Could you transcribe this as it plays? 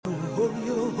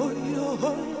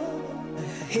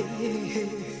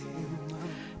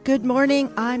Good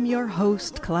morning. I'm your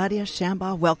host, Claudia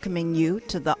Shambaugh, welcoming you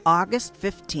to the August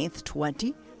 15th,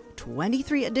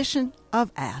 2023 edition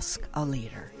of Ask a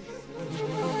Leader.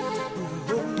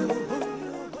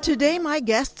 Today, my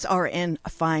guests are in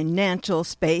financial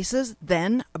spaces,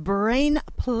 then brain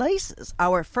places.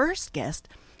 Our first guest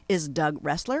is Doug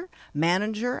Ressler,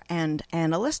 manager and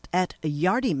analyst at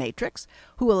Yardi Matrix,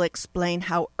 who will explain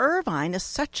how Irvine is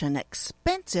such an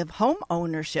expensive home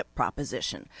ownership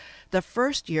proposition, the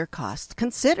first-year costs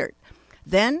considered.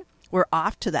 Then we're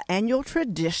off to the annual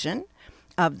tradition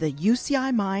of the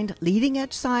UCI Mind Leading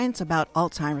Edge Science about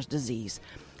Alzheimer's disease.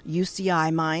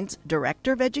 UCI Mind's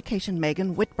Director of Education,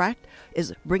 Megan Whitbracht,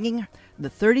 is bringing the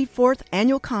 34th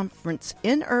annual conference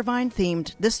in Irvine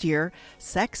themed this year,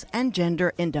 Sex and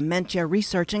Gender in Dementia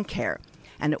Research and Care.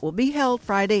 And it will be held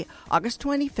Friday, August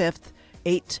 25th,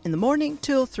 8 in the morning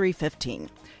till 3:15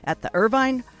 at the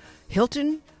Irvine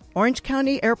Hilton Orange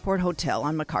County Airport Hotel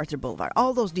on MacArthur Boulevard.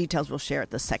 All those details we'll share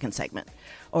at the second segment.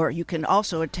 Or you can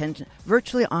also attend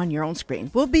virtually on your own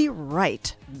screen. We'll be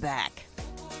right back.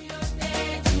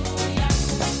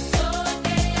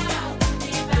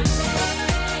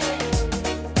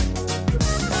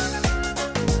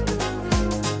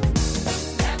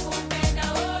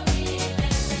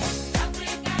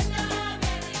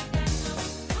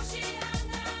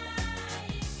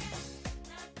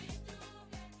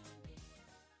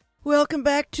 Welcome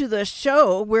back to the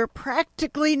show. We're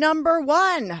practically number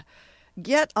one.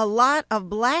 Get a lot of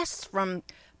blasts from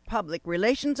public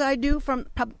relations I do from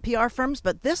PR firms,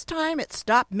 but this time it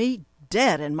stopped me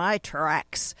dead in my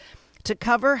tracks to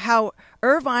cover how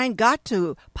Irvine got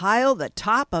to pile the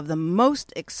top of the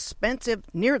most expensive,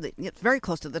 very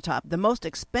close to the top, the most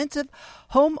expensive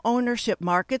home ownership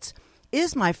markets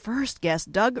is my first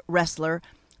guest, Doug Ressler,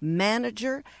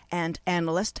 manager and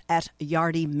analyst at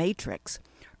Yardi Matrix.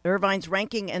 Irvine's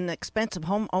ranking in expensive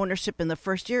home ownership in the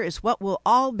first year is what we'll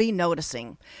all be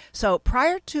noticing. So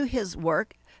prior to his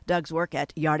work, Doug's work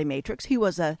at Yardi Matrix, he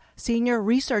was a senior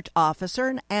research officer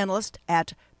and analyst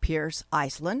at Pierce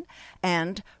Iceland,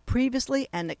 and previously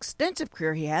an extensive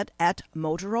career he had at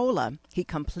Motorola. He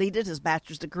completed his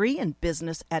bachelor's degree in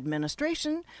business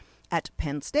administration at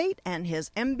Penn State and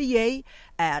his MBA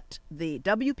at the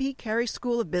W.P. Carey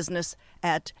School of Business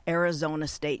at Arizona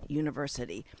State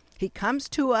University. He comes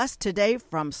to us today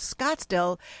from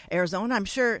Scottsdale, Arizona. I'm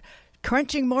sure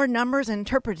crunching more numbers and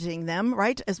interpreting them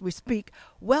right as we speak.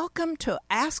 Welcome to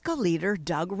Ask a Leader,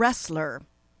 Doug Ressler.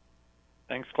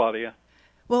 Thanks, Claudia.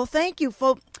 Well, thank you.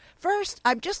 First,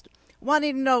 I'm just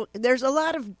wanting to know, there's a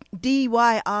lot of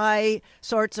DIY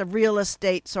sorts of real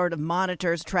estate sort of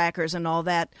monitors, trackers, and all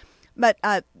that. But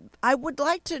I would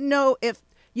like to know if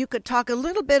you could talk a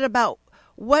little bit about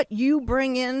what you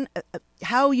bring in,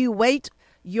 how you weight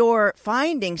your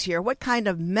findings here, what kind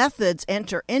of methods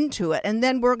enter into it, and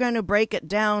then we're going to break it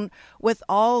down with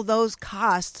all those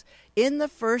costs in the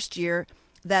first year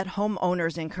that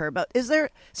homeowners incur. But is there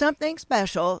something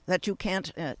special that you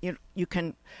can't,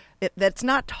 that's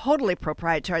not totally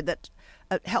proprietary, that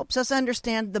helps us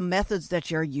understand the methods that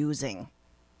you're using?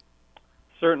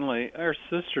 Certainly. Our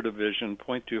sister division,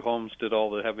 Point Two Homes, did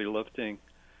all the heavy lifting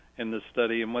in the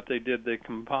study, and what they did, they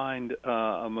combined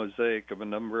a mosaic of a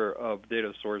number of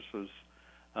data sources.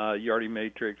 Yardi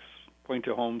Matrix, Point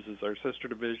Two Homes is our sister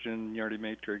division. Yardi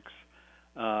Matrix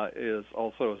is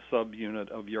also a subunit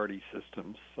of Yardi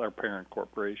Systems, our parent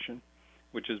corporation,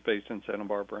 which is based in Santa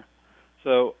Barbara.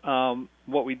 So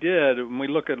what we did, when we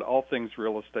look at all things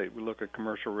real estate, we look at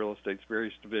commercial real estate's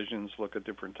various divisions, look at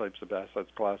different types of assets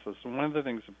classes. And one of the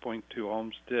things that Point Two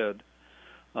Homes did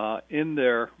in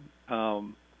their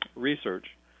research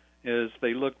is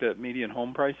they looked at median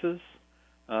home prices,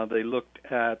 they looked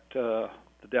at the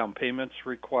down payments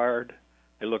required,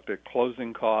 they looked at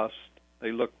closing costs,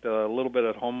 they looked a little bit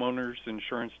at homeowners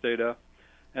insurance data,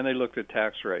 and they looked at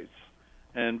tax rates.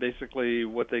 And basically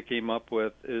what they came up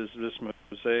with is this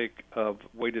mosaic of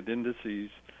weighted indices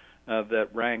that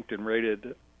ranked and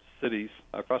rated cities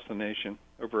across the nation,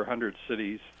 over 100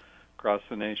 cities across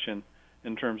the nation,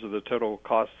 in terms of the total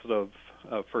costs of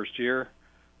first year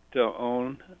to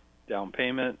own, down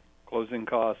payment, closing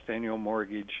costs, annual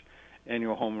mortgage,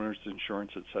 annual homeowners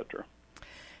insurance, etc.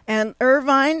 And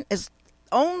Irvine is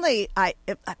only,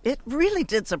 it really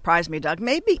did surprise me, Doug.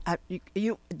 Maybe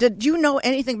did you know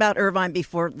anything about Irvine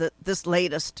before this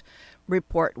latest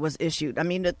report was issued? I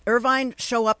mean, did Irvine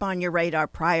show up on your radar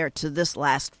prior to this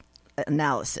last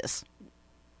analysis?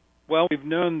 Well, we've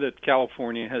known that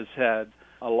California has had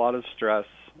a lot of stress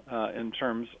in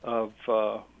terms of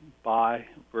buy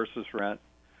versus rent.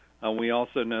 We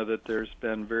also know that there's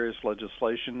been various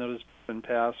legislation that has been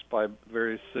passed by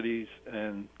various cities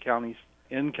and counties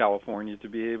in California to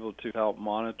be able to help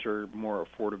monitor more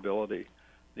affordability.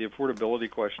 The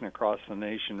affordability question across the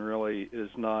nation really is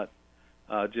not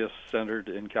just centered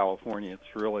in California.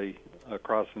 It's really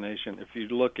across the nation. If you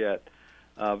look at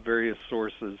various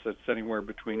sources, it's anywhere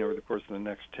between, over the course of the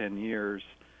next 10 years,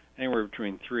 anywhere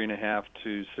between 3.5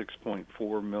 to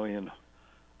 6.4 million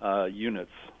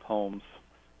units, homes,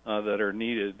 that are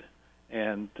needed,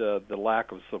 and the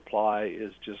lack of supply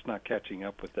is just not catching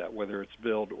up with that, whether it's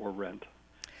build or rent.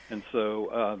 And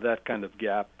so that kind of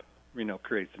gap,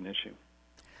 creates an issue.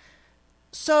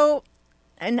 So,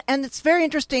 and it's very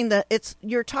interesting that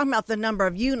you're talking about the number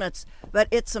of units, but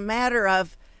it's a matter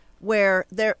of where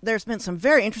there's been some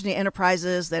very interesting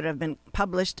enterprises that have been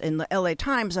published in the LA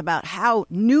Times about how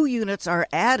new units are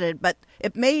added, but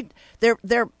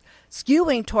they're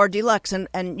skewing toward deluxe,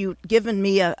 and you've given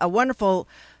me a wonderful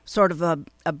sort of a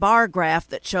bar graph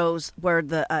that shows where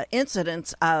the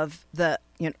incidence of the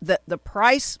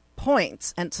price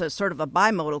points, and so sort of a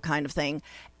bimodal kind of thing.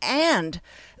 And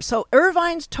so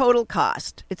Irvine's total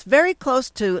cost, it's very close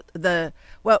to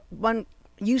what one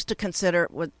used to consider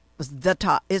was the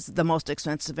top, is the most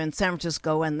expensive in San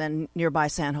Francisco and then nearby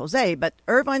San Jose. But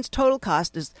Irvine's total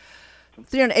cost is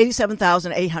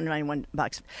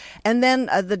 $387,891, and then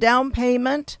the down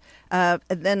payment, and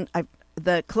then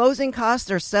the closing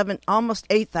costs are almost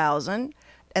 $8,000,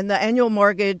 and the annual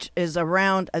mortgage is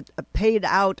around paid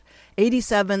out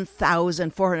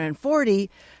 $87,440.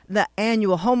 The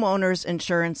annual homeowners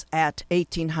insurance at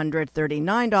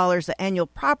 $1,839. The annual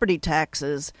property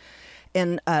taxes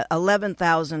in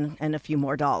 $11,000 and a few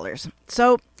more dollars.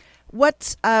 So,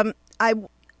 that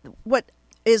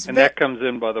comes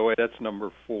in, by the way, that's number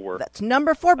 4. That's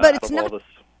number 4, but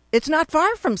it's not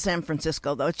far from San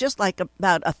Francisco, though. It's just like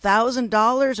about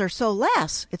 $1,000 or so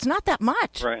less. It's not that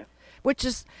much. Right. Which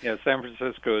is... Yeah, San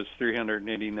Francisco is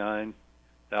 $389,000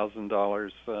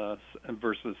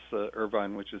 versus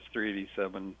Irvine, which is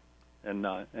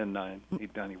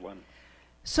 $387,891.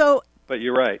 So... But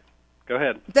you're right. Go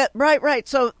ahead. Right.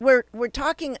 So we're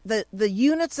talking the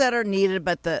units that are needed,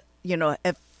 but the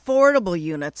affordable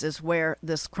units is where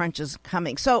this crunch is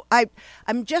coming. So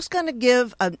I'm just going to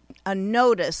give a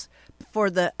notice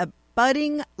for the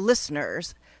budding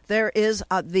listeners. There is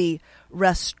the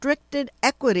restricted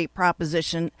equity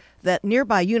proposition that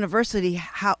nearby University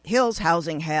Hills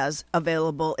Housing has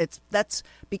available. That's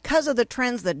because of the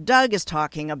trends that Doug is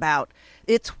talking about.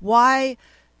 It's why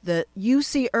the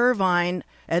UC Irvine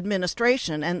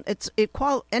administration, and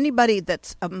anybody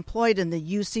that's employed in the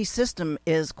UC system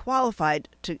is qualified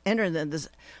to enter this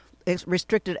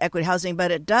restricted equity housing,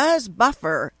 but it does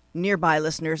buffer nearby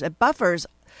listeners. It buffers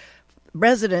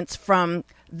residents from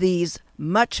these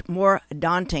much more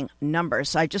daunting numbers.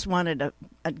 So I just wanted to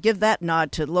give that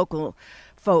nod to local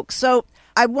folks. So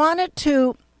I wanted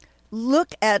to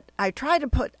I tried to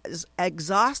put as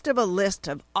exhaustive a list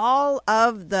of all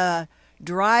of the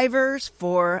drivers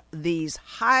for these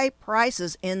high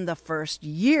prices in the first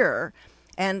year,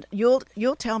 and you'll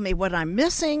tell me what I'm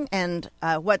missing and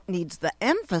what needs the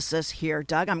emphasis here,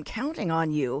 Doug. I'm counting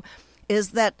on you.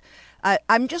 Is that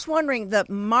I'm just wondering, does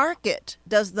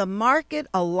the market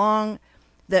along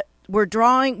that we're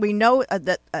drawing? We know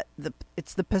that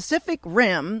it's the Pacific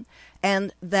Rim,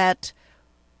 and that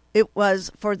it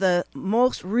was for the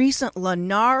most recent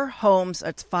Lennar Homes.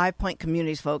 It's 5 Point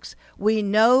Communities, folks. We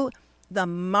know the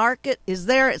market is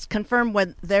there. It's confirmed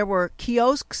when there were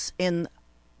kiosks in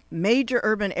major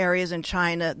urban areas in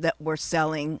China that were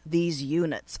selling these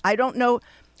units. I don't know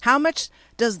how much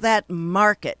does that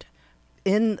market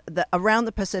around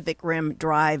the Pacific Rim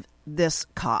drive this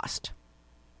cost.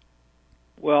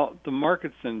 Well, the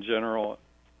markets in general,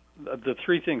 the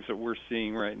 3 things that we're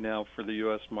seeing right now for the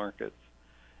U.S. markets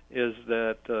is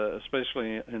that,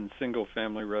 especially in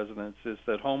single-family residence, is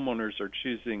that homeowners are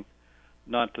choosing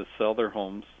not to sell their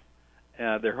homes.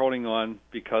 They're holding on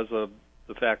because of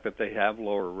the fact that they have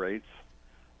lower rates.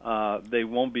 They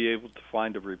won't be able to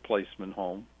find a replacement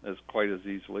home quite as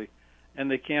easily, and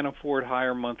they can't afford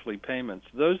higher monthly payments.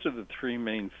 Those are the 3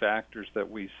 main factors that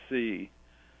we see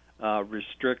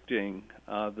restricting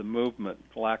the movement,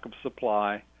 lack of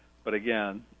supply, but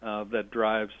again, that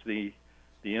drives the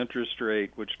interest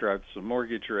rate, which drives the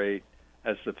mortgage rate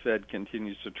as the Fed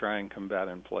continues to try and combat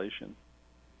inflation.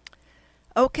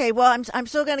 Okay, well, I'm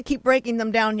still going to keep breaking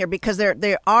them down here because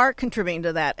they are contributing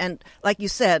to that. And like you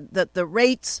said, that the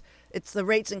rates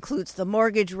includes the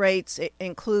mortgage rates, it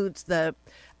includes the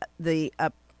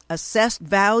assessed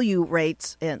value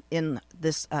rates in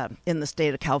the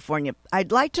state of California.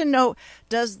 I'd like to know,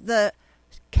 does the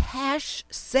cash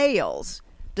sales,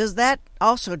 does that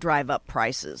also drive up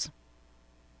prices?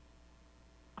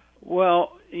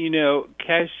 Well,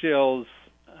 cash sales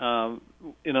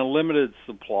in a limited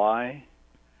supply,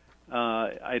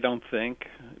 I don't think,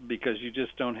 because you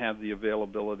just don't have the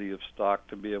availability of stock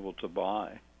to be able to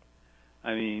buy.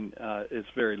 I mean, it's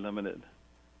very limited.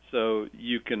 So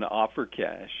you can offer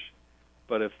cash,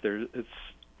 but it's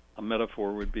a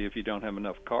metaphor would be if you don't have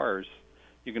enough cars,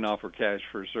 you can offer cash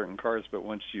for certain cars, but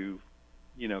once you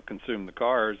consume the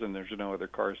cars and there's no other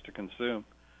cars to consume,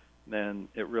 then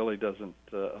it really doesn't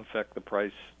affect the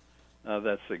price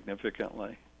that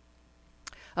significantly.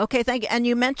 Okay, thank you. And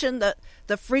you mentioned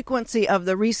the frequency of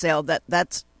the resale.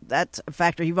 That's a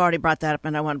factor. You've already brought that up,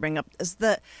 and I want to bring up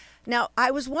Now,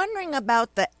 I was wondering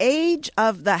about the age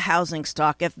of the housing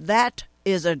stock, if that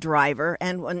is a driver,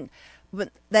 and when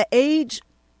the age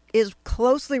is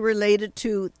closely related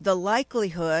to the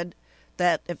likelihood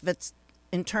that if it's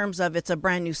in terms of it's a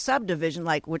brand new subdivision,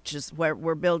 like which is where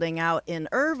we're building out in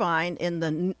Irvine in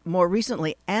the more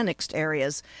recently annexed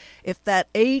areas, if that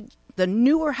age, the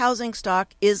newer housing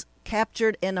stock is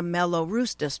captured in a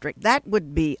Melrose district, that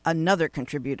would be another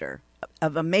contributor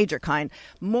of a major kind,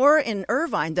 more in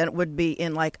Irvine than it would be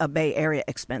in like a Bay Area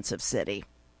expensive city.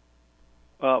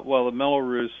 Well, the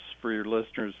Melrose, for your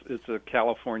listeners, it's a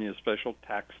California special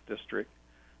tax district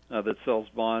that sells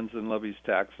bonds and levies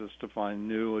taxes to find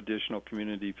new additional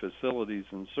community facilities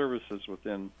and services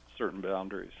within certain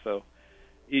boundaries. So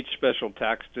each special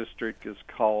tax district is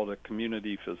called a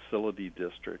community facility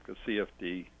district, a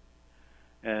CFD.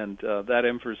 And that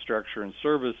infrastructure and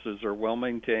services are well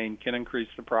maintained, can increase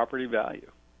the property value.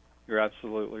 You're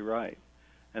absolutely right.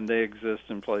 And they exist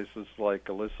in places like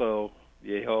Aliso,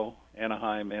 Viejo,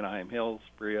 Anaheim Hills,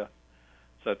 Brea, et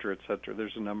cetera, et cetera.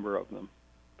 There's a number of them.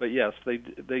 But yes,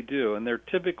 they do, and they're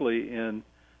typically in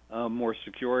more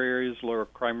secure areas, lower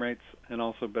crime rates, and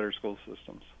also better school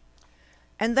systems.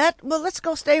 And let's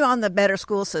stay on the better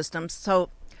school systems. So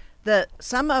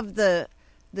some of the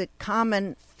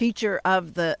common feature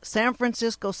of the San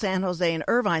Francisco, San Jose, and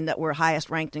Irvine that were highest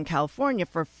ranked in California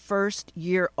for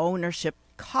first-year ownership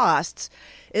costs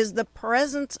is the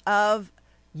presence of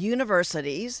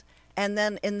universities, and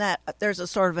then in that there's a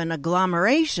sort of an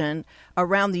agglomeration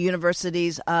around the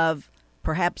universities of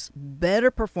perhaps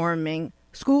better performing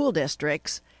school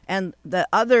districts and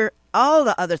all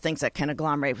the other things that can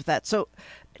agglomerate with that. So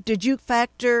did you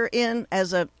factor in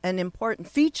as an important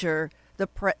feature the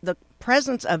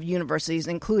presence of universities,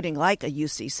 including like a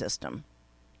UC system?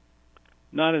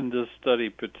 Not in this study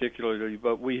particularly,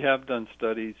 but we have done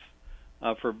studies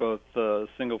for both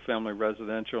single-family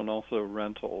residential and also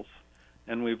rentals.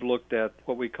 And we've looked at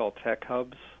what we call tech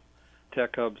hubs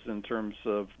in terms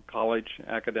of college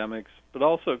academics, but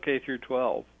also K through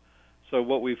 12. So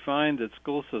what we find at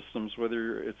school systems,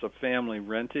 whether it's a family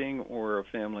renting or a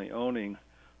family owning,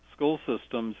 school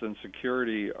systems and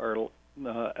security are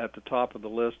at the top of the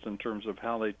list in terms of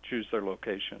how they choose their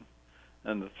location.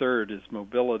 And the third is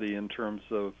mobility in terms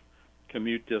of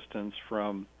commute distance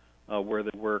from where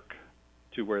they work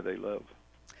to where they live.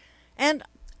 And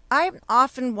I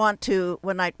often want to,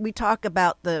 when we talk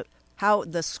about how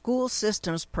the school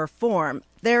systems perform,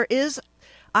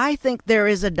 I think there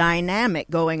is a dynamic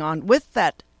going on with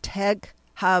that tech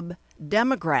hub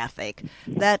demographic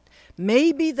that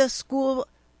maybe the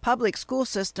public school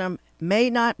system may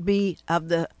not be of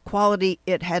the quality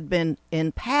it had been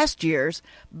in past years,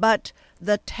 but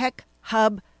the tech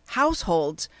hub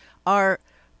households are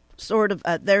sort of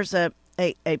there's a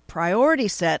priority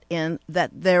set in that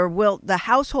the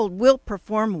household will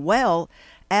perform well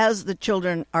as the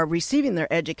children are receiving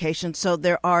their education. So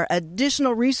there are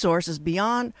additional resources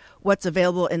beyond what's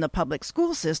available in the public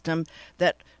school system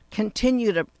that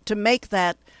continue to make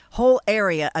that whole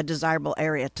area a desirable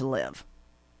area to live.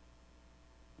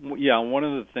 Yeah, one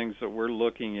of the things that we're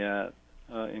looking at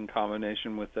in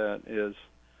combination with that is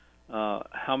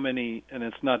how many, and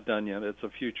it's not done yet, it's a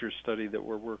future study that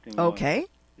we're working on. Okay.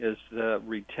 Is the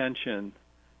retention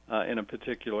in a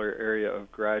particular area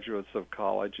of graduates of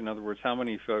college. In other words, how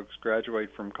many folks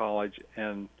graduate from college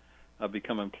and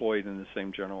become employed in the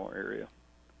same general area.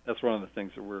 That's one of the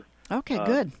things that we're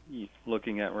good.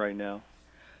 Looking at right now.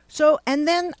 So, and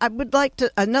then I would like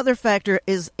another factor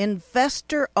is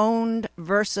investor-owned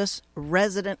versus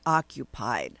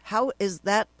resident-occupied. How is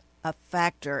that a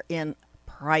factor in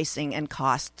pricing and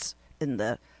costs in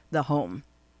the home?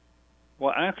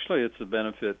 Well, actually, it's a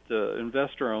benefit.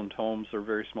 Investor-owned homes are a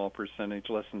very small percentage,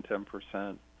 less than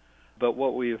 10%. But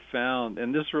what we have found,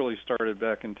 and this really started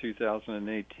back in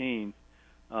 2018,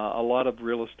 a lot of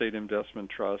real estate investment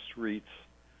trusts, REITs,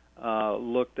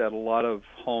 looked at a lot of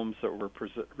homes that were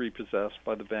repossessed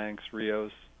by the banks,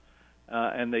 RIOs,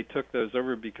 and they took those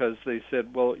over because they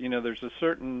said, well, there's a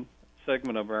certain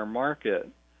segment of our market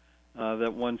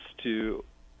that wants to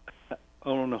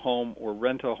own a home or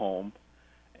rent a home,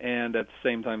 and at the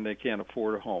same time they can't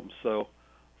afford a home. So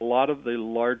a lot of the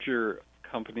larger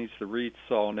companies, the REITs,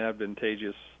 saw an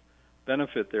advantageous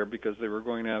benefit there because they were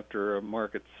going after a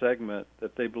market segment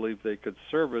that they believed they could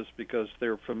service because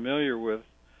they're familiar with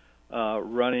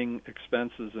running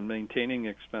expenses and maintaining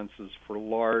expenses for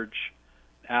large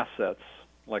assets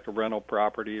like a rental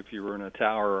property. If you were in a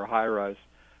tower or a high-rise,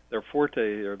 their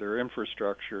forte or their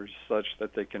infrastructure is such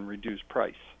that they can reduce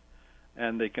price,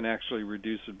 and they can actually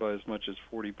reduce it by as much as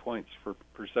 40 points for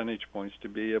percentage points to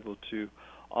be able to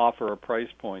offer a price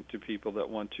point to people that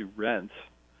want to rent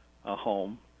a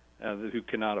home who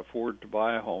cannot afford to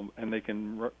buy a home, and they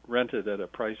can rent it at a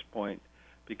price point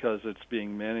because it's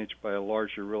being managed by a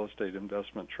larger real estate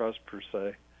investment trust per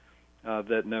se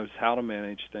that knows how to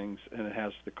manage things, and it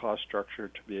has the cost structure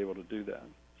to be able to do that.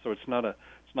 So it's not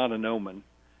an omen.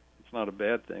 It's not a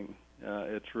bad thing.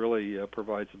 It really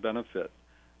provides a benefit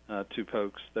to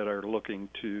folks that are looking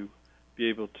to be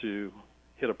able to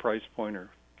hit a price point or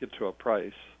get to a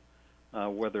price,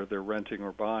 whether they're renting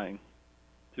or buying,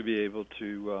 to be able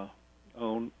to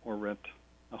own or rent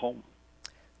a home.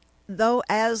 Though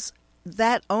as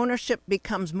that ownership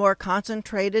becomes more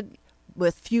concentrated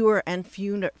with fewer and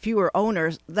fewer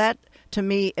owners, that to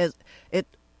me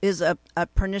is a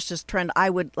pernicious trend I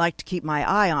would like to keep my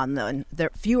eye on. Then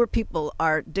fewer people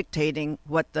are dictating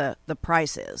what the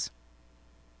price is.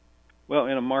 Well,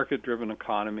 in a market-driven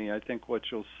economy, I think what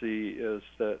you'll see is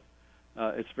that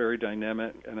it's very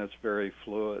dynamic and it's very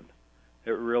fluid.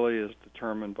 It really is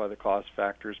determined by the cost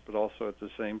factors, but also at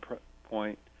the same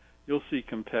point, you'll see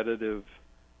competitive,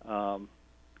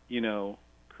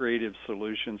 creative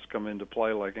solutions come into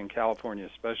play, like in California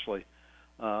especially.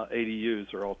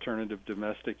 ADUs, or alternative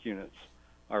domestic units,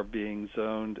 are being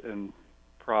zoned and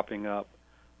propping up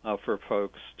for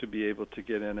folks to be able to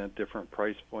get in at different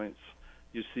price points.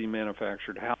 You see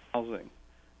manufactured housing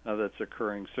that's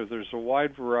occurring. So there's a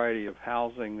wide variety of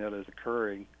housing that is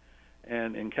occurring,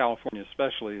 and in California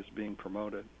especially is being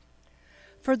promoted.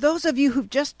 For those of you who've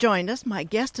just joined us, my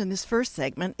guest in this first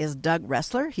segment is Doug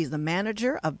Ressler. He's the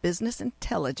manager of business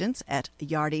intelligence at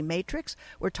Yardi Matrix.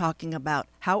 We're talking about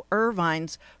how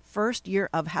Irvine's first year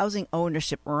of housing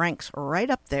ownership ranks right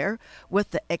up there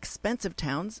with the expensive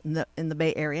towns in the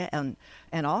Bay Area and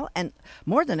all, and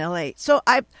more than LA. So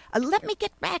let me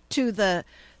get back to the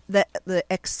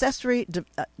accessory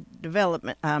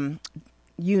development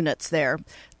units there.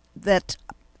 That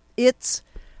it's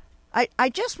I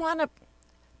just want to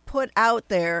put out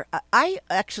there. I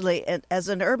actually, as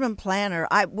an urban planner,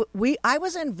 I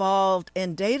was involved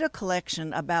in data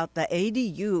collection about the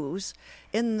ADUs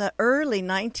in the early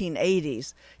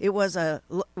 1980s. It was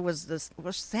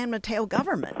San Mateo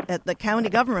government. The county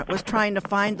government was trying to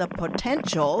find the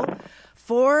potential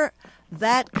for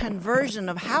that conversion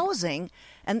of housing,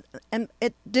 and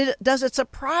does it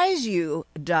surprise you,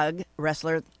 Doug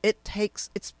Ressler?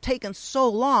 It's taken so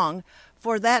long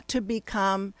for that to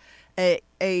become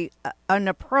an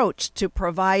approach to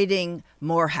providing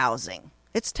more housing.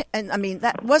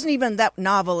 That wasn't even that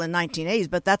novel in 1980s,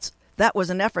 but that was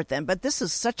an effort then. But this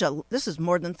is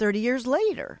more than 30 years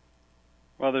later.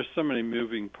 Well, there's so many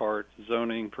moving parts: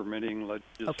 zoning, permitting,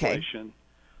 legislation,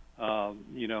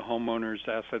 homeowners'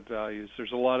 asset values.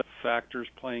 There's a lot of factors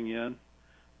playing in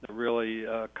that really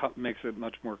makes it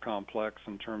much more complex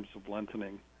in terms of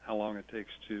lengthening how long it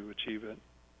takes to achieve it.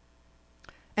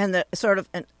 And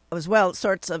as well,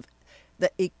 sorts of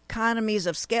the economies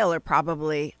of scale are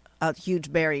probably a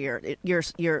huge barrier.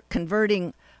 You're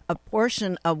converting a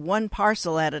portion of one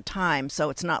parcel at a time, so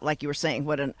it's not like you were saying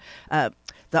what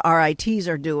the RITs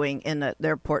are doing in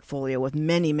their portfolio with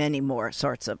many, many more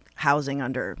sorts of housing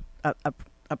under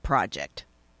a project.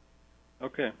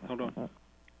 Okay, hold on.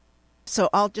 So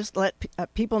I'll just let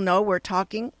people know we're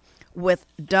talking with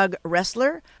Doug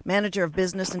Ressler, manager of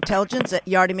business intelligence at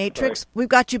Yardi Matrix. Sorry. We've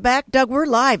got you back. Doug, we're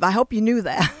live. I hope you knew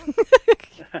that.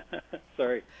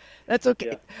 Sorry. That's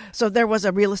okay. Yeah. So there was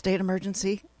a real estate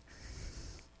emergency?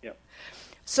 Yep.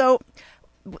 So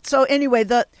anyway,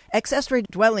 the accessory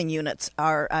dwelling units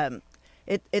are, I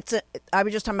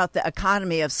was just talking about the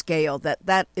economy of scale,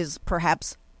 that is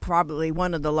probably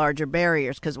one of the larger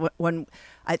barriers, because when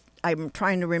I'm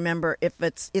trying to remember if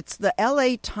it's the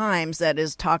LA Times that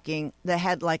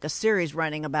had like a series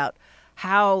running about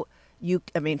how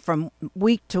from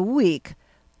week to week,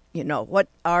 what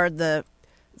are the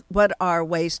what are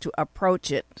ways to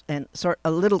approach it, and sort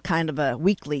a little kind of a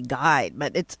weekly guide.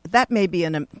 But that may be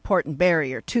an important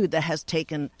barrier too that has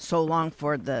taken so long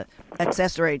for the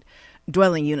accessory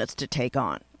dwelling units to take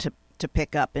on, to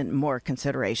pick up in more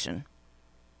consideration.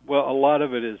 Well, a lot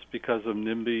of it is because of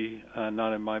NIMBY,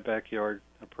 not in my backyard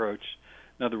approach.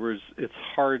 In other words, it's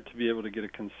hard to be able to get a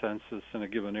consensus in a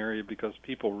given area because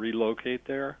people relocate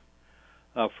there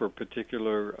for a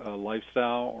particular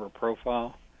lifestyle or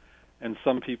profile. And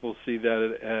some people see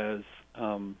that as,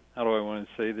 how do I want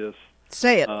to say this?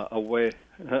 Say it. A way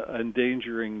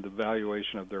endangering the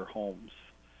valuation of their homes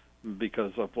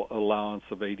because of allowance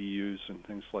of ADUs and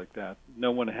things like that.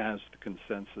 No one has the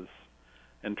consensus,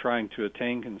 and trying to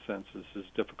attain consensus is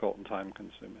difficult and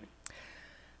time-consuming.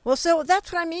 Well, so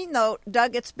that's what I mean, though,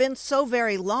 Doug. It's been so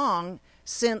very long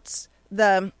since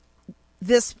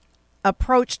this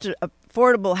approach to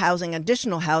affordable housing,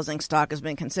 additional housing stock has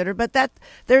been considered, but that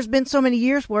there's been so many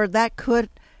years where that could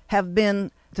have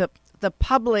been the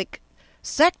public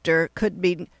sector could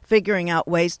be figuring out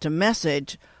ways to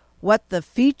message what the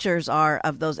features are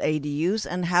of those ADUs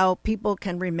and how people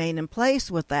can remain in place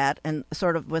with that and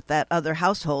sort of with that other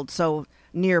household so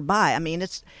nearby. I mean,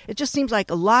 it just seems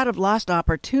like a lot of lost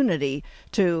opportunity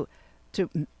to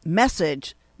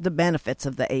message the benefits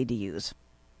of the ADUs.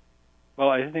 Well,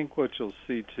 I think what you'll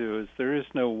see, too, is there is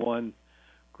no one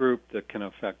group that can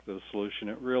affect the solution.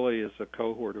 It really is a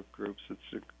cohort of groups.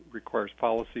 It requires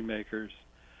policymakers.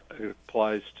 It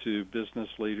applies to business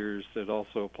leaders. It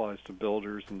also applies to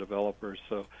builders and developers.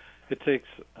 So it takes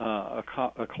a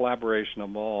collaboration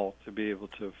of all to be able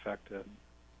to affect it.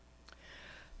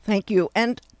 Thank you.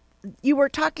 And you were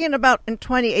talking about in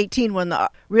 2018 when the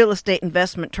real estate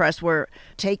investment trusts were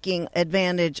taking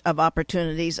advantage of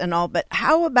opportunities and all, but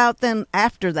how about then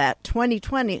after that,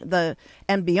 2020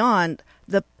 and beyond,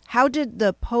 how did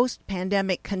the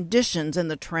post-pandemic conditions and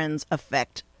the trends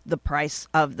affect the price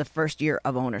of the first year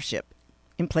of ownership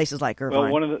in places like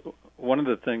Irvine? Well, one of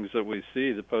the things that we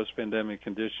see, the post-pandemic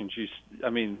conditions,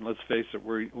 let's face it,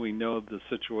 we know the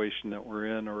situation that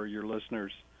we're in, or your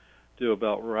listeners do,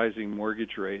 about rising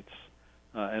mortgage rates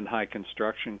and high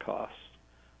construction costs.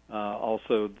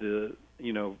 Also,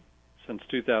 since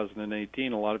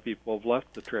 2018, a lot of people have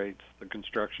left the trades, the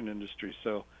construction industry.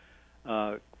 So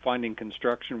finding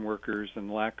construction workers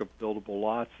and lack of buildable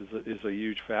lots is a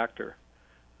huge factor.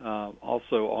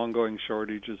 Also, ongoing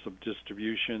shortages of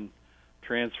distribution,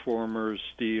 transformers,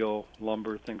 steel,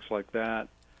 lumber, things like that,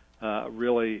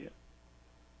 really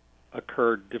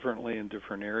occurred differently in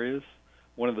different areas.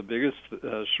 One of the biggest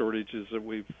shortages that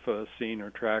we've seen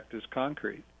or tracked is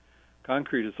concrete.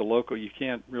 Concrete is a local. You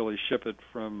can't really ship it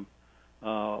from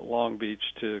Long Beach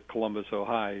to Columbus,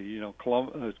 Ohio.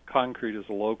 Concrete is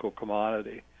a local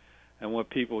commodity. And what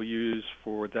people use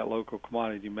for that local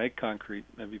commodity to make concrete,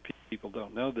 maybe people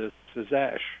don't know this, is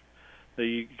ash.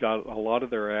 They got a lot of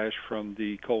their ash from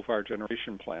the coal-fired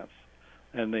generation plants,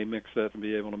 and they mix that to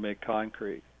be able to make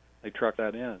concrete. They truck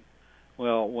that in.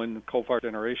 Well, when coal-fired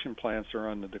generation plants are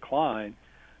on the decline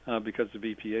because of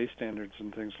EPA standards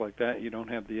and things like that, you don't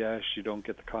have the ash, you don't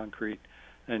get the concrete,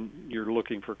 and you're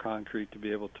looking for concrete to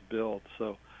be able to build.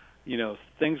 So,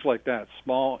 things like that,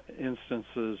 small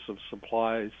instances of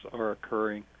supplies are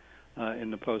occurring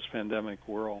in the post-pandemic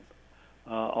world.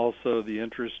 Also, the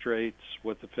interest rates,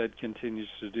 what the Fed continues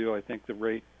to do, I think the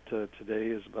rate today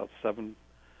is about 7.5%,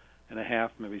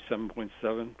 maybe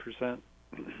 7.7%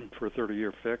 for a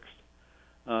 30-year fixed.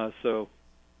 So,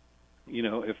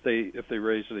 if they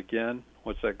raise it again,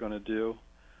 what's that going to do?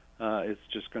 It's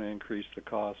just going to increase the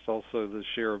cost. Also, the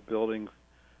share of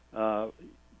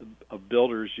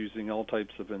builders using all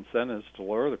types of incentives to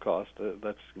lower the cost,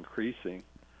 that's increasing.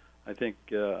 I think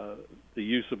the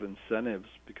use of incentives,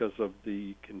 because of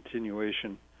the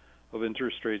continuation of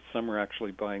interest rates, some are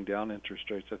actually buying down interest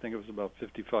rates. I think it was about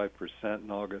 55%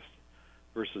 in August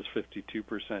versus 52%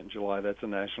 in July. That's a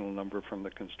national number from the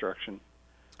construction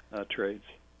trades.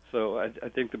 So I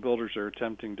think the builders are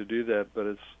attempting to do that,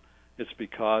 but it's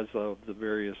because of the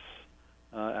various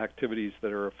activities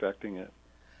that are affecting it.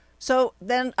 So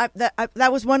then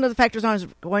that was one of the factors I was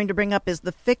going to bring up, is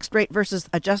the fixed rate versus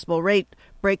adjustable rate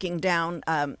breaking down.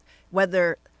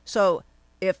 So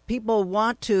if people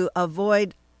want to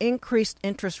avoid increased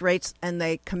interest rates and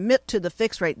they commit to the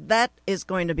fixed rate, that is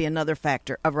going to be another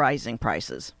factor of rising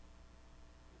prices.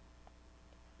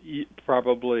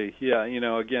 Probably, yeah.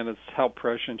 Again, it's how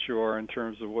prescient you are in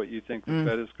terms of what you think the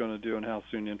Fed is going to do and how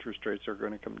soon interest rates are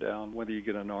going to come down, whether you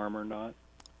get an arm or not.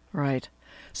 Right.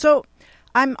 So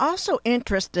I'm also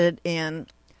interested in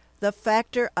the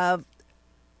factor of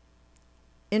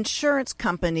insurance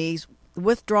companies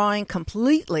withdrawing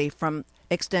completely from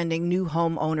extending new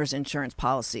homeowners insurance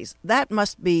policies. That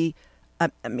must be,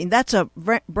 that's a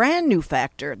brand new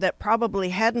factor that probably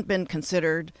hadn't been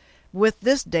considered with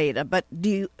this data. But do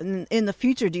you, in the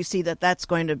future, do you see that that's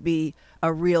going to be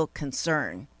a real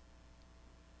concern?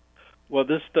 Well,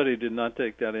 this study did not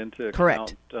take that into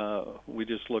account. Correct. We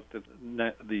just looked at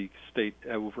the state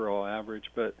overall average,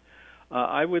 but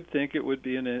I would think it would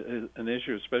be an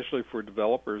issue, especially for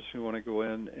developers who want to go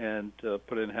in and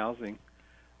put in housing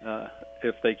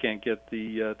if they can't get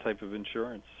the type of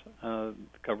insurance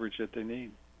coverage that they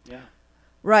need. Yeah.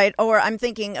 Right. Or I'm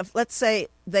thinking of, let's say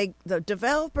the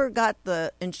developer got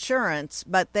the insurance,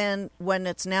 but then when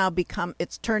it's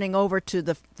turning over to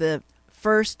the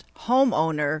first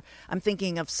homeowner, I'm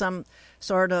thinking of some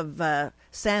sort of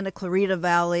Santa Clarita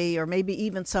Valley, or maybe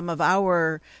even some of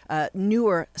our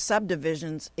newer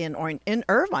subdivisions in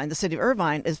Irvine, the city of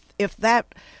Irvine, if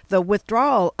the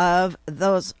withdrawal of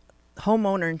those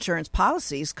homeowner insurance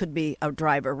policies could be a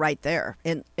driver right there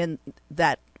in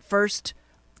that first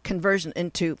conversion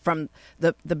from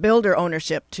the builder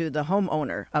ownership to the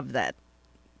homeowner of that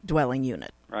dwelling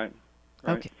unit. Right.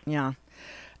 Okay. Yeah.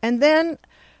 And then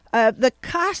the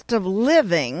cost of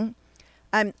living,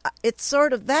 it's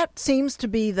sort of, that seems to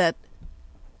be that,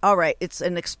 all right, it's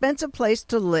an expensive place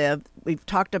to live. We've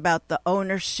talked about the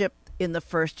ownership in the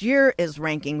first year is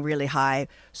ranking really high.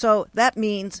 So that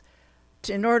means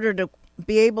in order to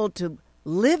be able to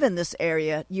live in this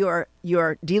area, you're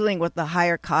dealing with the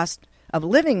higher cost of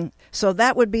living. So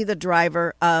that would be the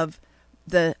driver of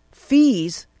the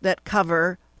fees that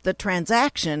cover the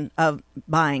transaction of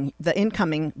buying, the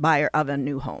incoming buyer of a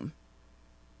new home.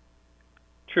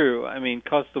 True. I mean,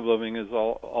 cost of living is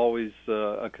always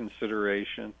a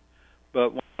consideration.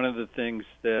 But one of the things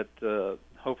that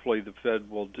hopefully the Fed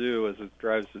will do as it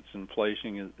drives its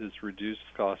inflation is reduce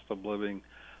cost of living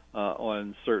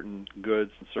on certain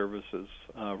goods and services.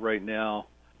 Right now,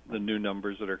 the new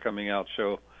numbers that are coming out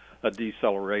show a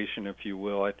deceleration, if you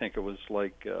will. I think it was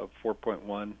like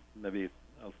 4.1, maybe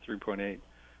 3.8%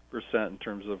 in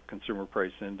terms of consumer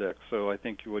price index. So I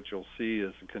think what you'll see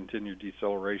is a continued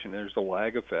deceleration. There's a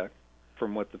lag effect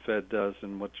from what the Fed does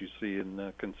and what you see in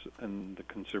the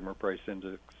consumer price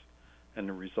index and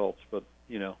the results. But,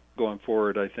 going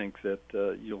forward, I think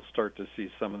that you'll start to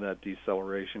see some of that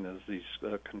deceleration as these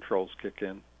controls kick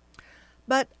in.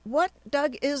 But what,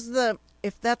 Doug,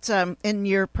 if that's in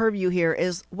your purview here,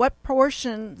 is what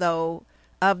portion, though,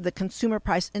 of the consumer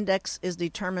price index is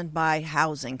determined by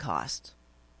housing costs?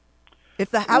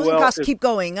 If the housing costs keep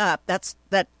going up, that's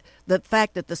the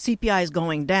fact that the CPI is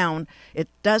going down, it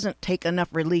doesn't take enough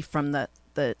relief from the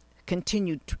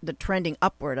continued the trending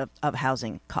upward of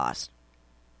housing costs.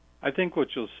 I think what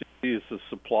you'll see is the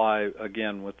supply,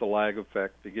 again, with the lag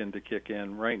effect, begin to kick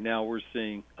in. Right now we're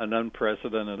seeing an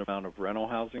unprecedented amount of rental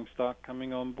housing stock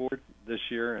coming on board this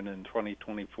year and in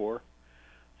 2024.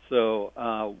 So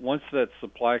once that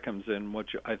supply comes in,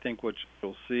 I think what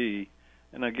you'll see,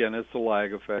 and again, it's a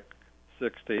lag effect,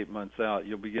 6 to 8 months out,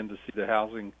 you'll begin to see the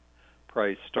housing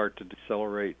price start to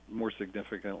decelerate more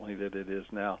significantly than it is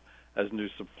now as new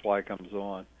supply comes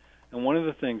on. And one of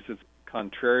the things that's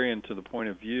contrarian to the point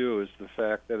of view is the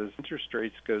fact that as interest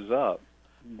rates goes up,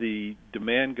 the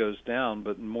demand goes down,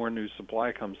 but more new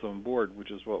supply comes on board, which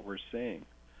is what we're seeing.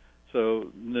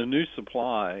 So the new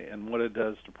supply and what it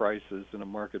does to prices in a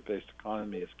market-based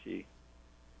economy is key.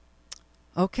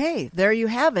 Okay, there you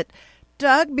have it.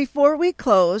 Doug, before we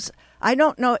close, I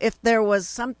don't know if there was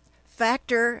some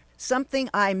factor, something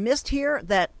I missed here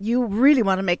that you really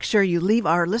want to make sure you leave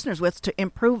our listeners with to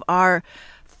improve our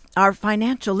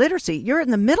financial literacy. You're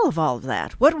in the middle of all of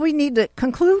that. What do we need to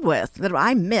conclude with that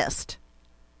I missed?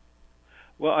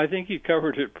 Well, I think you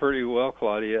covered it pretty well,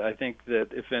 Claudia. I think that,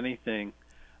 if anything,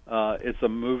 it's a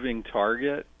moving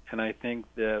target, and I think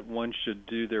that one should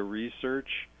do their research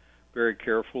very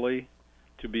carefully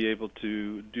to be able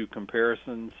to do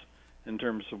comparisons in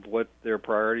terms of what their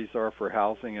priorities are for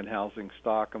housing and housing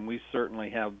stock. And we certainly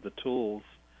have the tools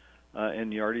in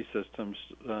the RD systems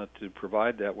to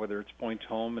provide that, whether it's point to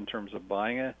home in terms of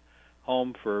buying a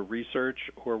home for research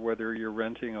or whether you're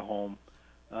renting a home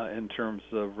in terms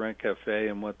of Rent Cafe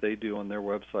and what they do on their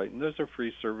website. And those are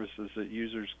free services that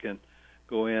users can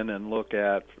go in and look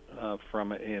at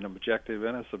from an objective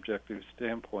and a subjective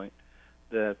standpoint,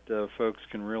 that folks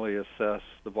can really assess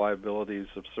the viabilities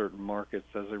of certain markets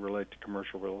as they relate to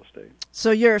commercial real estate.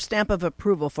 So your stamp of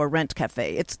approval for Rent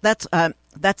Cafe,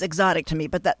 that's exotic to me,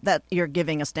 but that you're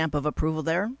giving a stamp of approval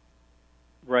there?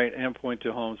 Right, and point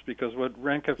to homes, because what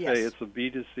Rent Cafe, yes, it's a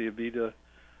B2C,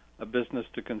 a business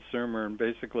to consumer, and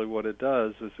basically what it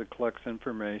does is it collects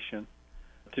information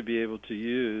to be able to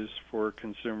use for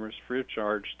consumers free of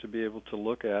charge to be able to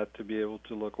look,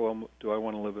 well, do I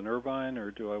want to live in Irvine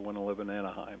or do I want to live in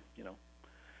Anaheim,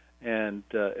 And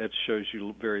it shows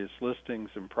you various listings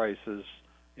and prices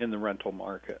in the rental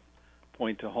market.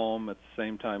 Point to Home at the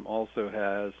same time also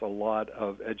has a lot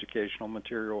of educational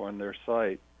material on their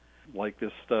site, like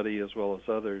this study as well as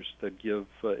others, that give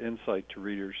insight to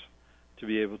readers to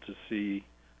be able to see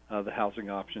the housing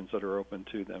options that are open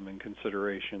to them and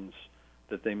considerations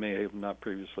that they may have not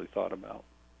previously thought about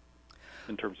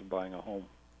in terms of buying a home.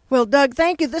 Well, Doug,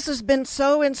 thank you. This has been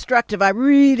so instructive. I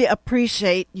really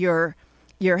appreciate your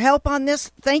help on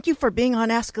this. Thank you for being on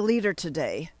Ask a Leader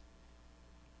today.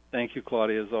 Thank you,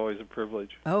 Claudia. It's always a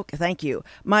privilege. Okay, thank you.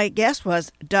 My guest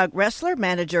was Doug Ressler,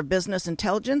 Manager of Business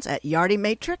Intelligence at Yardi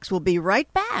Matrix. We'll be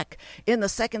right back in the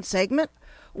second segment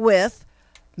with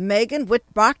Megan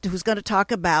Whitbach, who's going to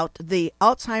talk about the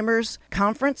Alzheimer's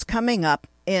conference coming up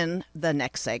in the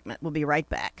next segment. We'll be right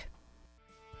back.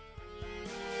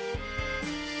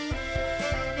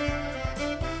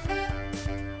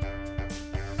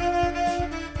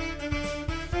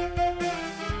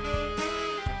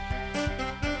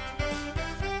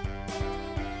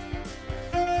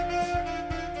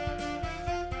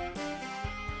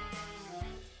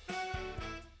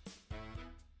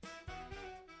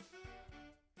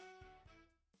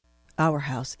 Our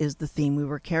house is the theme we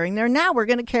were carrying there. Now we're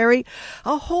going to carry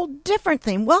a whole different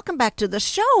theme. Welcome back to the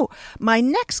show. My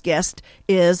next guest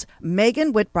is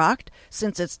Megan Whitbach.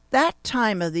 Since it's that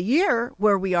time of the year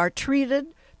where we are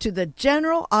treated to the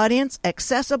general audience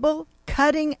accessible,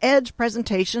 cutting-edge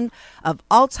presentation of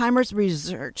Alzheimer's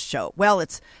research show. Well,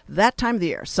 it's that time of the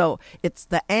year. So it's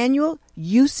the annual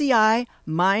UCI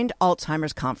Mind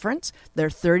Alzheimer's Conference, their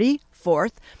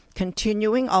 34th,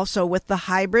 continuing also with the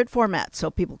hybrid format, so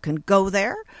people can go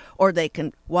there or they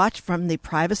can watch from the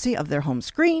privacy of their home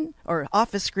screen or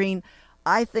office screen.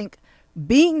 I think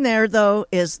being there, though,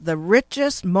 is the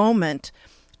richest moment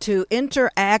to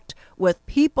interact with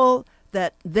people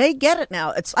that they get it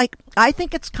now. It's like, I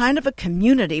think it's kind of a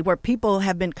community where people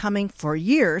have been coming for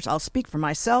years. I'll speak for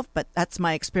myself, but that's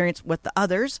my experience with the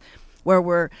others, where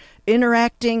we're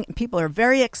interacting. People are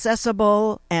very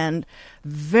accessible and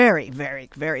very, very,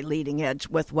 very leading edge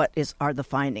with what are the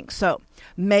findings. So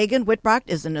Megan Whitbach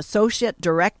is an Associate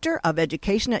Director of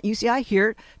Education at UCI,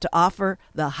 here to offer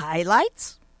the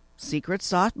highlights, secret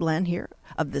sauce blend here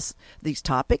of these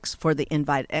topics for the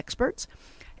invited experts.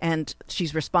 And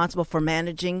she's responsible for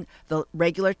managing the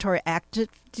regulatory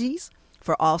activities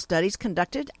for all studies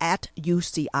conducted at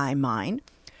UCI Mind.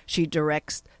 She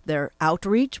directs their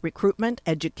outreach, recruitment,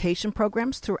 education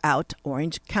programs throughout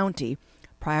Orange County.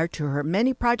 Prior to her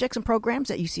many projects and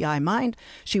programs at UCI Mind,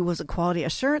 she was a quality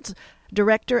assurance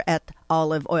director at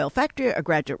Olive Oil Factory, a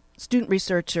graduate student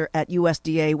researcher at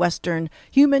USDA Western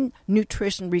Human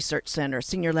Nutrition Research Center,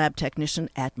 senior lab technician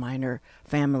at Minor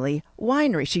Family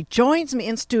Winery. She joins me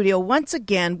in studio once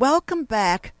again. Welcome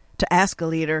back to Ask a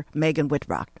Leader, Megan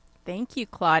Whitbach. Thank you,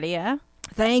 Claudia.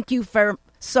 Thank you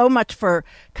so much for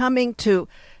coming to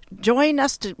join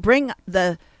us to bring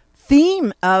the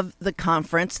theme of the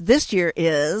conference this year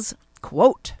is,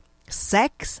 quote,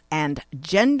 Sex and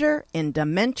Gender in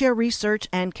Dementia Research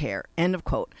and Care, end of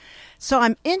quote. So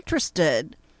I'm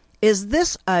interested, is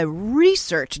this a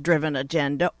research-driven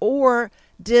agenda, or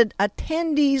did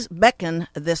attendees beckon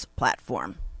this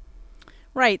platform?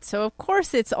 Right. So, of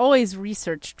course, it's always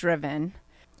research-driven.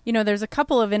 There's a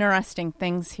couple of interesting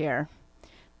things here.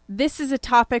 This is a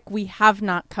topic we have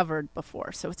not covered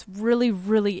before, so it's really,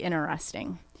 really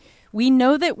interesting. We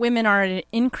know that women are at an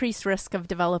increased risk of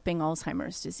developing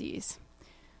Alzheimer's disease.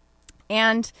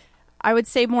 And I would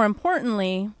say more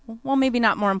importantly, well, maybe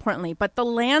not more importantly, but the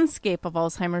landscape of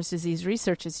Alzheimer's disease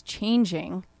research is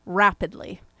changing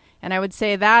rapidly. And I would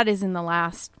say that is in the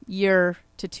last year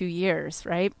to 2 years,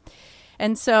 right?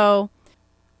 And so,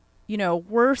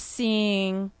 we're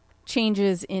seeing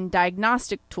changes in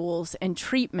diagnostic tools and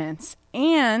treatments.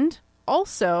 And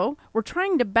also, we're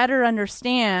trying to better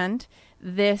understand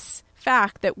this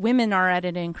fact that women are at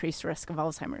an increased risk of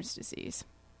Alzheimer's disease.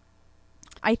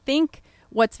 I think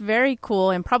what's very cool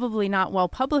and probably not well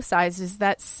publicized is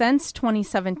that since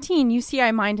 2017,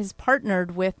 UCI Mind has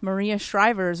partnered with Maria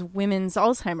Shriver's Women's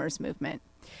Alzheimer's Movement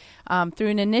through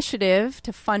an initiative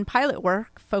to fund pilot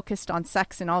work focused on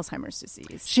sex and Alzheimer's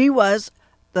disease. She was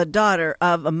the daughter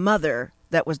of a mother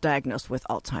that was diagnosed with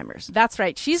Alzheimer's. That's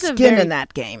right. She's skin in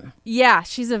that game. Yeah,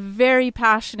 she's a very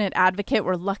passionate advocate.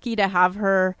 We're lucky to have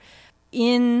her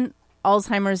in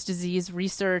Alzheimer's disease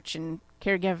research and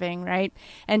caregiving, right?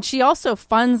 And she also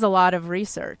funds a lot of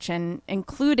research, and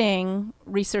including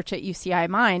research at UCI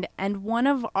Mind. And one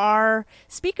of our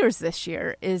speakers this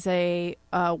year is a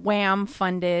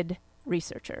WAM-funded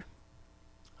researcher.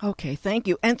 Okay, thank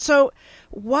you. And so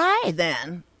why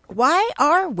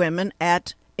are women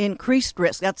at increased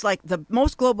risk? That's like the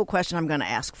most global question I'm going to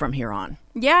ask from here on.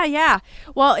 Yeah.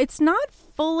 Well, it's not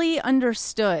fully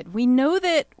understood. We know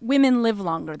that women live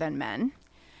longer than men,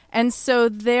 and so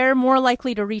they're more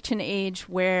likely to reach an age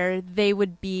where they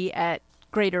would be at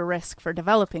greater risk for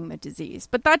developing the disease.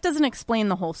 But that doesn't explain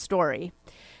the whole story.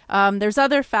 There's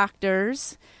other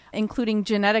factors, including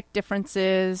genetic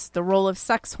differences, the role of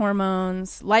sex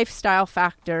hormones, lifestyle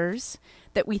factors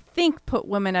that we think put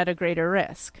women at a greater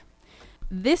risk.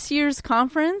 This year's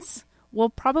conference will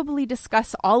probably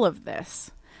discuss all of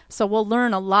this. So we'll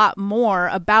learn a lot more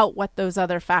about what those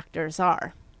other factors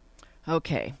are.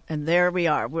 Okay, and there we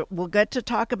are. We'll get to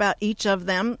talk about each of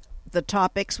them, the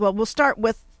topics. Well, we'll start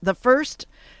with the first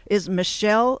is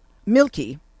Michelle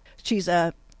Mielke. She's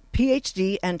a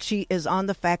PhD, and she is on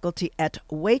the faculty at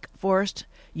Wake Forest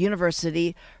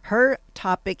University. Her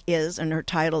topic is, and her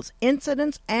title is,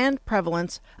 Incidence and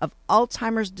Prevalence of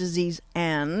Alzheimer's Disease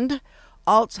and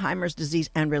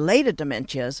related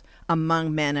dementias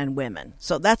among men and women.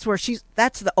 So that's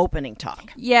the opening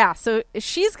talk. Yeah, so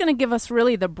she's going to give us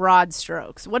really the broad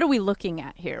strokes. What are we looking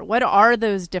at here? What are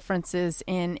those differences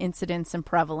in incidence and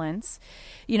prevalence?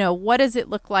 What does it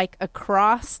look like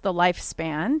across the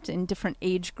lifespan in different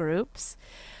age groups?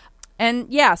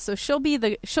 And yeah, so she'll be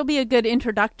a good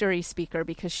introductory speaker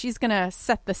because she's going to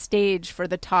set the stage for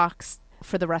the talks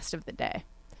for the rest of the day.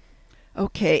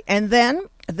 Okay, and then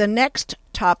the next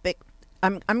topic,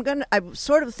 I'm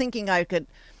sort of thinking I could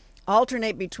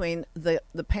alternate between the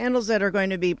panels that are going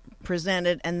to be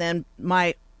presented and then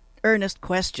my earnest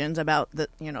questions about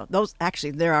those.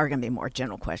 Actually, there are going to be more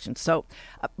general questions. So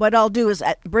what I'll do is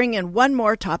bring in one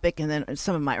more topic and then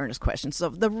some of my earnest questions. So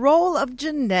the role of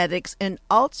genetics in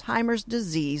Alzheimer's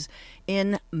disease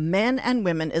in men and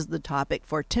women is the topic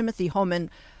for Timothy Homan.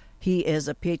 He is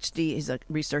a PhD. He's a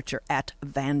researcher at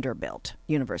Vanderbilt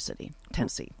University,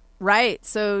 Tennessee. Right.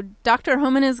 So Dr.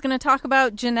 Homan is going to talk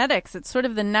about genetics. It's sort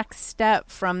of the next step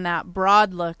from that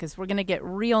broad look, is we're going to get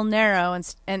real narrow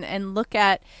and look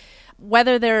at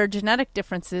whether there are genetic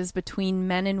differences between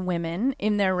men and women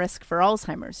in their risk for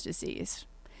Alzheimer's disease.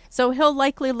 So he'll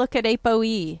likely look at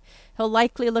ApoE. He'll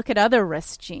likely look at other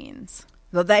risk genes.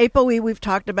 Well, the ApoE we've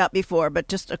talked about before, but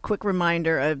just a quick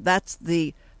reminder of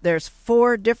there's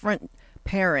 4 different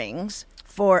pairings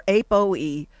for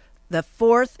ApoE. The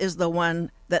fourth is the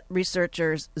one that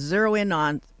researchers zero in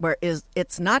on,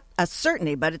 it's not a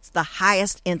certainty, but it's the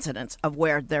highest incidence of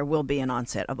where there will be an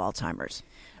onset of Alzheimer's.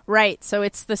 Right. So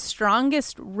it's the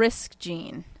strongest risk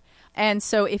gene. And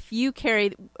so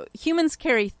humans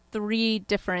carry 3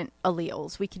 different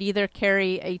alleles. We could either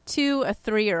carry a 2, a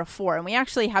 3, or a 4. And we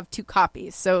actually have 2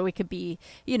 copies. So it could be,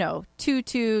 2,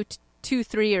 2, 2,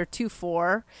 3, or 2,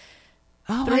 4.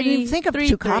 Oh, 3, I didn't even think of 3,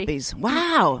 2 3. copies.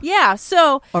 Wow. Yeah.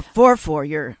 So or 4,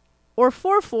 4. Or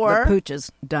 4, 4. The pooch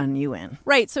has done you in.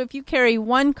 Right. So if you carry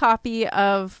 1 copy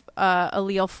of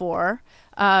allele 4,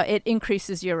 it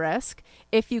increases your risk.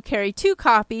 If you carry 2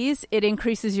 copies, it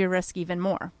increases your risk even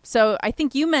more. So I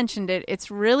think you mentioned it. It's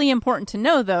really important to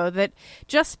know, though, that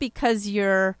just because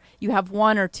you have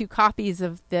 1 or 2 copies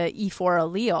of the E4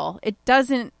 allele, it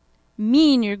doesn't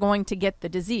mean you're going to get the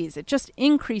disease. It just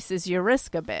increases your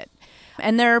risk a bit.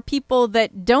 And there are people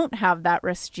that don't have that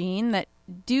risk gene that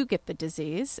do get the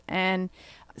disease, and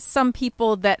some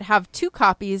people that have 2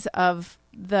 copies of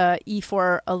the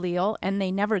E4 allele and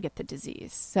they never get the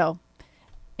disease. So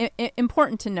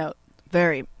important to note.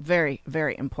 Very, very,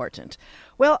 very important.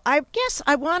 Well, I guess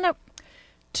I want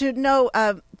to know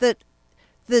that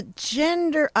the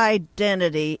gender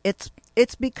identity,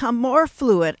 it's become more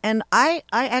fluid, and I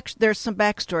actually, there's some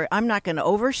backstory. I'm not going to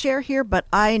overshare here, but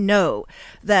I know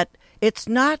that it's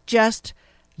not just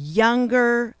the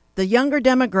younger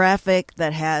demographic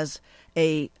that has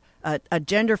a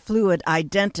gender fluid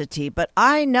identity, but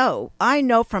I know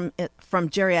from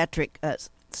geriatric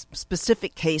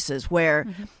specific cases where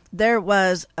there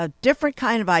was a different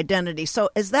kind of identity. So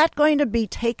is that going to be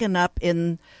taken up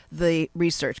in the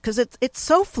research? Because it's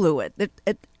so fluid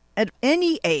at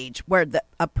any age where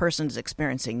a person is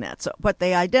experiencing that. So what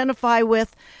they identify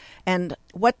with and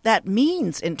what that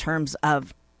means in terms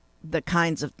of the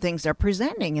kinds of things they're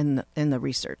presenting in the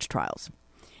research trials.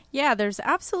 Yeah, there's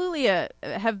absolutely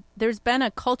there's been a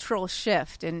cultural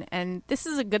shift, and this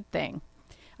is a good thing.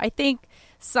 I think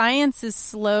science is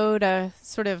slow to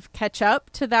sort of catch up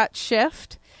to that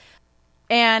shift.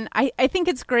 And I think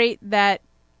it's great that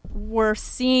we're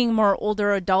seeing more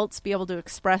older adults be able to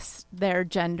express their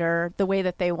gender the way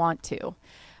that they want to.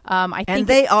 I think and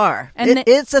they are. And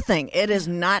it's a thing. It is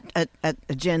not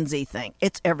a Gen Z thing.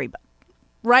 It's everybody.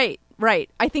 Right.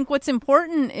 I think what's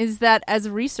important is that as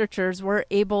researchers, we're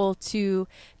able to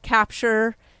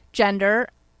capture gender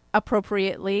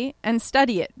appropriately and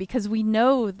study it because we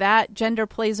know that gender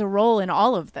plays a role in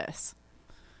all of this.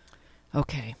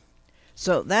 Okay.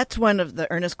 So that's one of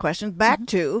the earnest questions. Back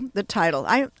to the title.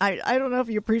 I don't know if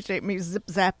you appreciate me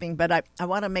zip-zapping, but I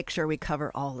want to make sure we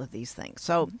cover all of these things.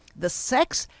 So the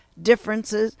sex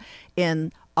differences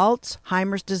in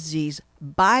Alzheimer's disease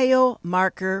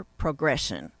biomarker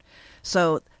progression.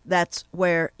 So that's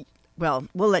where, well,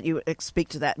 we'll let you speak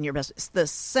to that in your best. It's the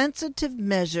sensitive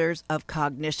measures of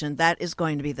cognition. That is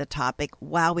going to be the topic.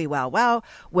 Wowie, wow,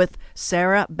 with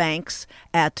Sarah Banks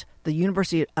at the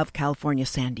University of California,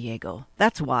 San Diego.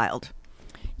 That's wild.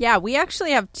 Yeah, we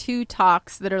actually have 2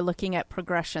 talks that are looking at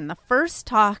progression. The first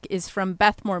talk is from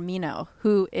Beth Mormino,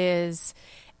 who is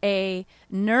a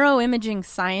neuroimaging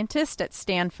scientist at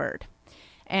Stanford.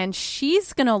 And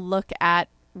she's going to look at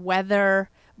whether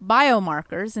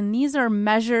biomarkers, and these are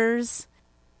measures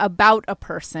about a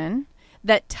person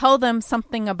that tell them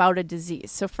something about a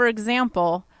disease. So, for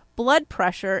example, blood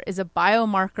pressure is a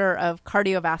biomarker of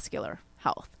cardiovascular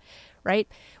health, right?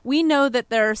 We know that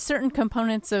there are certain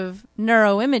components of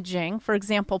neuroimaging, for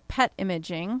example, PET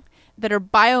imaging, that are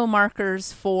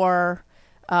biomarkers for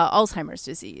Alzheimer's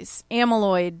disease.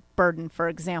 Amyloid burden, for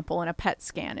example, in a PET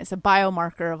scan is a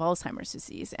biomarker of Alzheimer's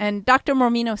disease. And Dr.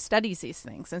 Mormino studies these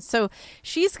things. And so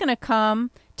she's going to come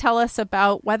tell us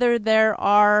about whether there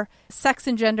are sex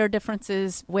and gender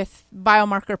differences with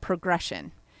biomarker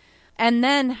progression, and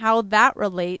then how that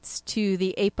relates to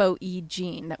the ApoE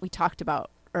gene that we talked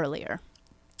about earlier.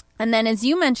 And then, as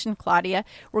you mentioned, Claudia,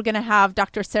 we're going to have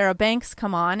Dr. Sarah Banks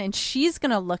come on, and she's going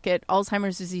to look at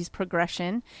Alzheimer's disease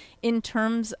progression in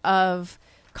terms of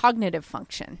cognitive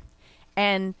function.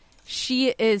 And she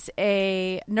is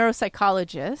a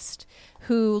neuropsychologist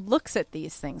who looks at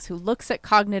these things, who looks at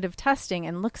cognitive testing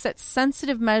and looks at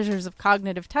sensitive measures of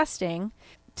cognitive testing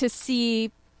to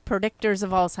see predictors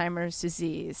of Alzheimer's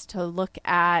disease, to look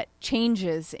at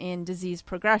changes in disease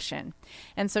progression.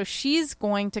 And so she's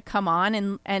going to come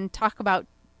on and talk about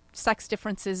sex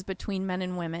differences between men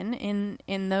and women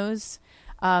in those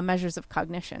measures of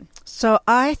cognition. So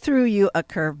I threw you a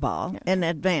curveball in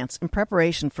advance in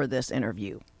preparation for this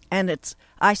interview. And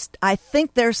I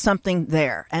think there's something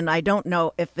there. And I don't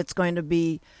know if it's going to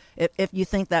be, if you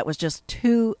think that was just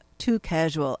too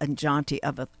casual and jaunty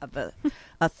of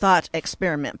a thought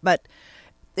experiment. But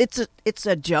it's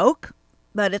a joke,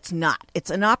 but it's not. It's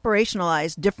an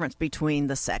operationalized difference between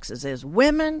the sexes. Is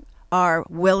women are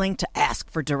willing to ask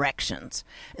for directions.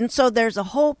 And so there's a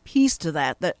whole piece to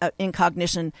that in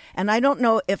cognition. And I don't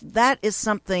know if that is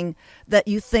something that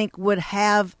you think would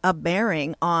have a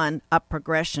bearing on a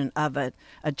progression of a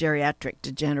geriatric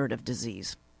degenerative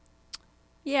disease.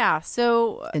 Yeah,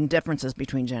 so... and differences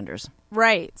between genders.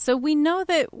 Right. So we know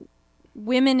that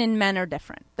women and men are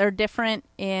different. They're different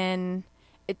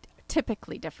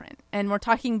typically different. And we're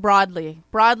talking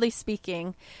broadly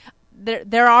speaking.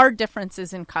 There are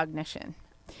differences in cognition.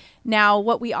 Now,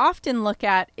 what we often look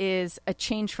at is a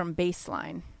change from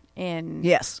baseline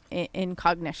in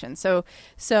cognition.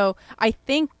 So I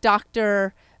think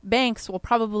Dr. Banks will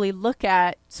probably look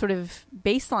at sort of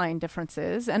baseline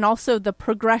differences and also the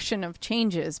progression of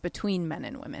changes between men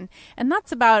and women. And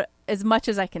that's about as much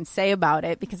as I can say about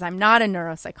it because I'm not a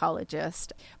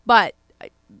neuropsychologist. But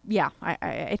yeah,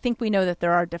 I think we know that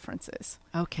there are differences.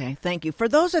 Okay, thank you. For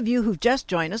those of you who've just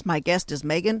joined us, my guest is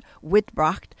Megan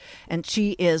Whitbrocht, and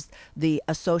she is the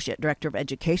Associate Director of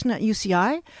Education at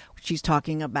UCI. She's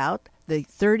talking about the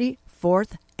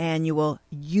 34th Annual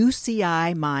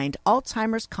UCI Mind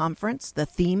Alzheimer's Conference. The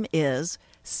theme is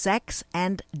Sex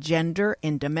and Gender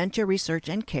in Dementia Research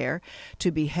and Care,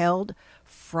 to be held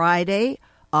Friday,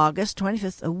 August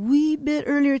 25th, a wee bit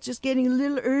earlier. It's just getting a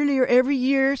little earlier every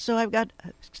year, so I've got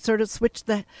sort of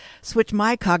switch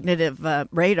my cognitive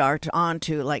radar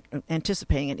to like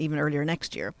anticipating it even earlier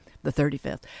next year, the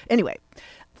 35th. Anyway,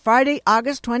 Friday,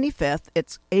 August 25th,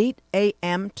 it's 8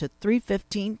 a.m. to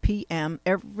 3:15 p.m.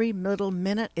 Every middle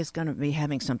minute is going to be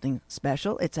having something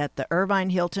special. It's at the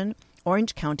Irvine Hilton,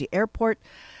 Orange County Airport.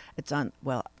 It's on,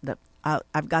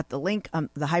 I've got the link,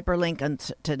 the hyperlink on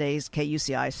today's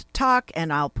KUCI talk,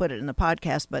 and I'll put it in the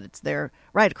podcast, but it's there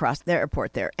right across the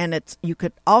airport there. And you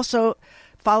could also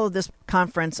follow this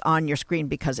conference on your screen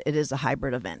because it is a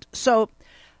hybrid event. So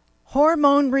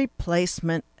hormone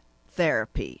replacement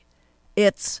therapy.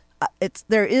 It's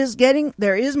there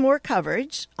is more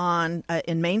coverage on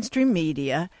in mainstream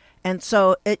media, and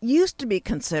so it used to be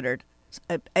considered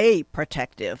a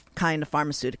protective kind of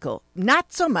pharmaceutical.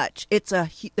 Not so much.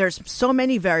 There's so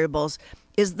many variables.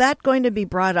 Is that going to be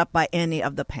brought up by any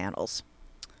of the panels?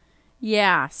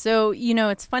 Yeah. So,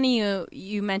 it's funny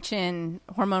you mention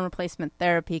hormone replacement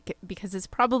therapy because it's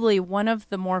probably one of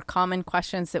the more common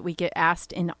questions that we get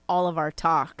asked in all of our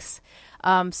talks.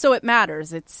 So it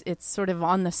matters. It's sort of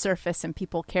on the surface and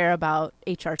people care about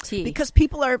HRT. Because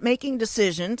people are making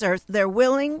decisions or they're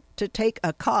willing to take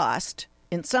a cost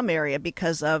in some area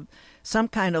because of some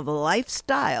kind of life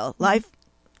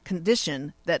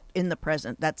condition that in the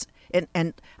present.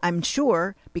 And I'm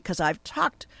sure because I've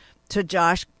talked to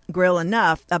Josh Grill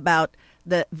enough about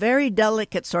the very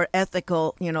delicate sort of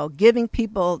ethical, giving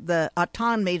people the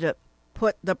autonomy to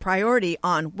put the priority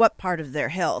on what part of their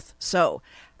health. So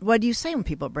what do you say when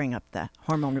people bring up the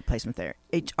hormone replacement therapy,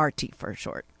 HRT for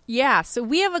short? Yeah, so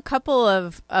we have a couple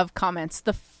of comments.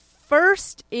 The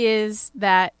first is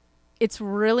that it's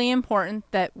really important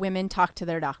that women talk to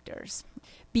their doctors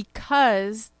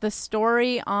because the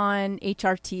story on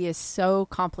HRT is so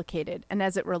complicated. And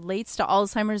as it relates to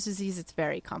Alzheimer's disease, it's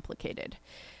very complicated.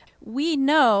 We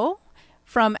know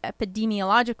from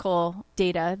epidemiological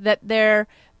data that there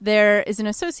is an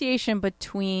association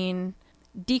between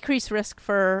decreased risk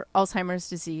for Alzheimer's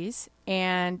disease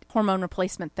and hormone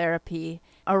replacement therapy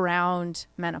around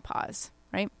menopause,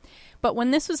 right? But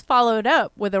when this was followed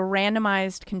up with a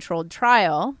randomized controlled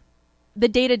trial, the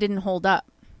data didn't hold up.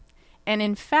 And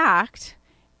in fact,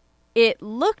 it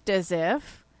looked as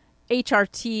if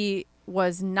HRT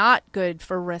was not good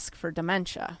for risk for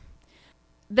dementia.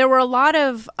 There were a lot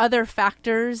of other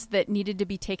factors that needed to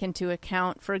be taken into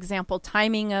account. For example,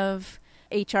 timing of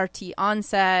HRT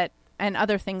onset and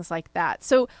other things like that.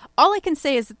 So all I can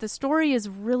say is that the story is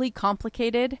really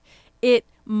complicated. It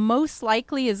most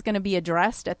likely is going to be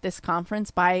addressed at this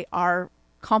conference by our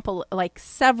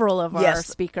several of our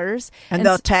speakers. And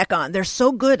they'll tack on. They're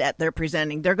so good at their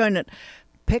presenting. They're going to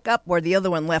pick up where the other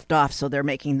one left off, so they're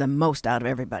making the most out of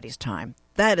everybody's time.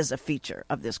 That is a feature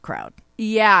of this crowd.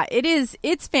 Yeah, it is.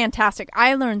 It's fantastic.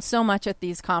 I learned so much at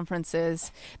these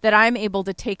conferences that I'm able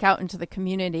to take out into the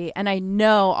community, and I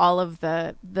know all of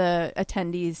the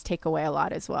attendees take away a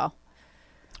lot as well.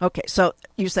 Okay, so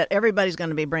you said everybody's going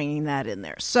to be bringing that in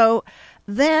there. So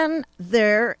then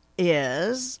there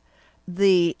is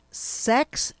the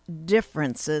sex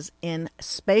differences in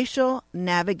spatial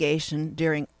navigation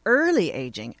during early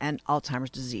aging and Alzheimer's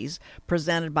disease,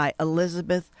 presented by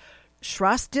Elizabeth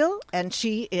Schrostil, and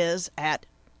she's here at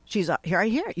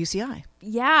UCI.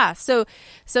 Yeah, so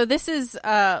this is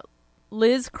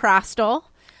Liz Crastel.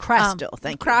 Thank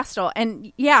you. Crastel.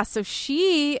 And yeah, so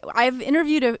I've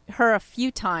interviewed her a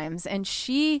few times, and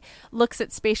she looks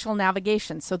at spatial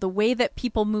navigation, so the way that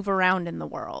people move around in the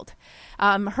world.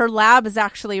 Her lab is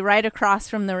actually right across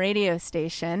from the radio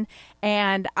station,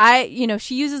 and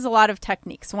she uses a lot of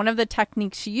techniques. One of the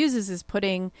techniques she uses is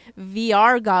putting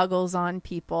VR goggles on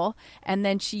people, and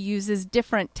then she uses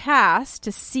different tasks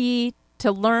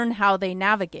to learn how they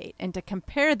navigate and to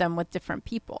compare them with different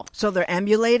people. So they're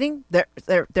ambulating.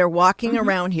 They're walking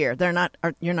around here.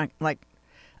 You're not like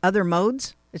other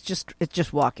modes. It's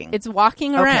just walking. It's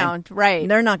walking around, right?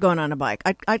 They're not going on a bike.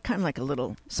 I'd kind of like a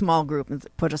little small group and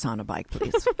put us on a bike,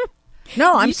 please.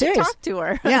 No, I'm serious. You should talk to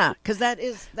her. Yeah, because that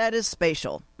is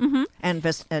spatial and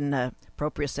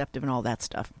proprioceptive and all that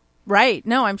stuff. Right.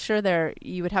 No, I'm sure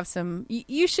you would have some.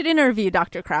 You should interview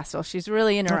Dr. Crastel. She's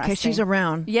really interesting. Okay, she's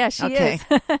around. Yeah, she is.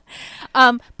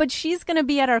 But she's going to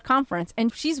be at our conference,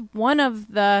 and she's one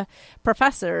of the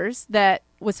professors that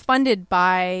was funded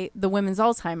by the Women's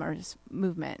Alzheimer's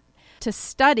movement to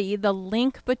study the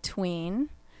link between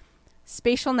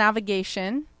spatial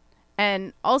navigation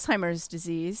and Alzheimer's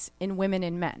disease in women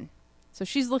and men. So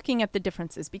she's looking at the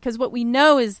differences because what we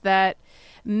know is that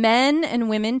men and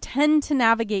women tend to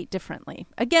navigate differently.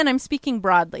 Again, I'm speaking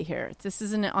broadly here. This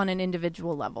isn't on an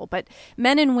individual level, but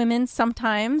men and women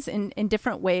sometimes in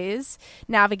different ways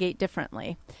navigate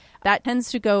differently. That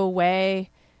tends to go away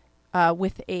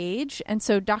with age. And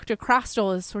so Dr.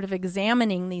 Crastel is sort of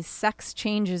examining these sex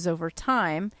changes over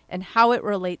time and how it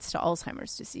relates to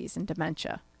Alzheimer's disease and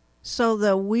dementia. So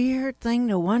the weird thing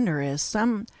to wonder is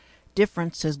some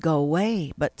differences go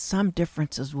away, but some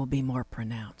differences will be more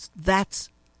pronounced. That's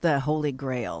the holy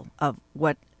grail of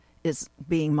what is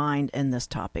being mined in this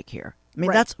topic here. I mean,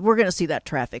 right. We're going to see that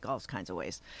traffic all kinds of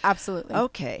ways. Absolutely.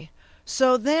 Okay.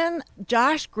 So then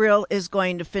Josh Grill is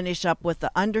going to finish up with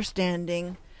the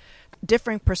understanding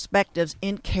different perspectives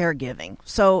in caregiving.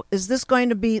 So is this going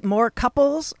to be more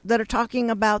couples that are talking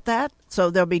about that? So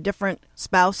there'll be different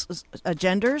spouse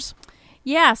genders?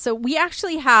 Yeah, so we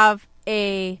actually have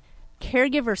a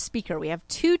caregiver speaker. We have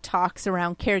 2 talks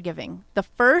around caregiving. The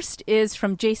first is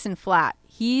from Jason Flatt.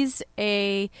 He's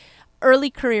a early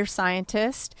career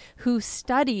scientist who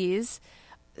studies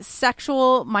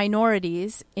sexual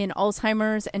minorities in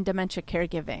Alzheimer's and dementia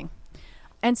caregiving.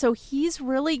 And so he's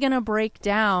really going to break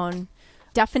down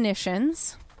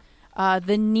definitions,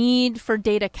 the need for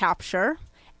data capture,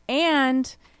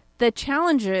 and the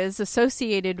challenges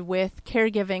associated with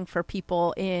caregiving for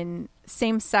people in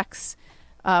same-sex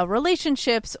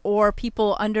relationships or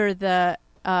people under the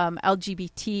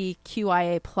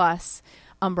LGBTQIA plus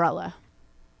umbrella.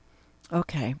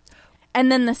 Okay.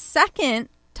 And then the second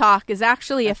talk is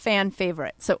actually a fan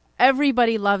favorite. So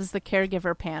everybody loves the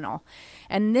caregiver panel.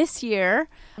 And this year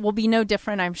will be no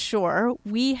different, I'm sure.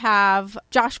 We have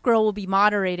Josh Grohl will be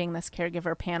moderating this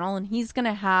caregiver panel, and he's going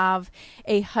to have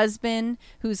a husband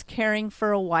who's caring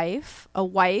for a wife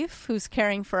who's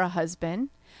caring for a husband,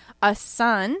 a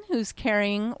son who's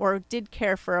caring or did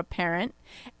care for a parent,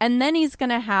 and then he's going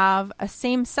to have a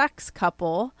same-sex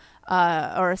couple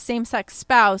or a same-sex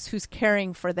spouse who's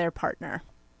caring for their partner.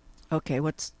 Okay,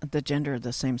 what's the gender of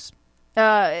the same?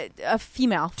 A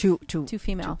female. Two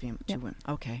female. Two Yep. women.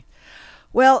 Okay.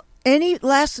 Well, any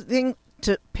last thing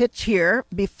to pitch here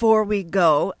before we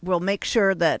go? We'll make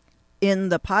sure that in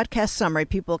the podcast summary,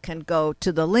 people can go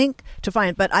to the link to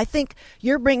find. But I think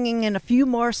you're bringing in a few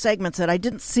more segments that I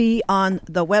didn't see on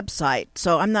the website.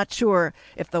 So I'm not sure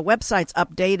if the website's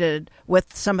updated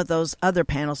with some of those other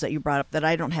panels that you brought up that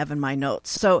I don't have in my notes.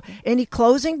 So any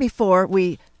closing before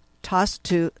we toss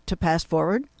to pass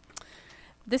forward?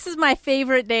 This is my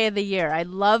favorite day of the year. I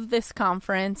love this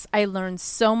conference. I learn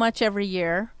so much every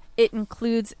year. It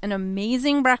includes an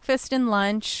amazing breakfast and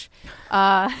lunch.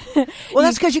 Well,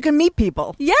 that's because you can meet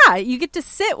people. Yeah, you get to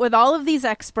sit with all of these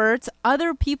experts,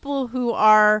 other people who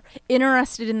are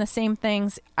interested in the same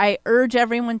things. I urge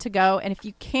everyone to go. And if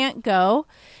you can't go,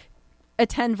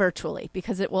 attend virtually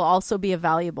because it will also be a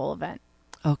valuable event.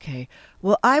 Okay.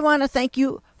 Well, I want to thank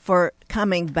you for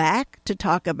coming back to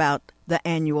talk about the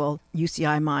annual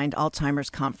UCI Mind Alzheimer's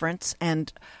Conference.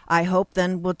 And I hope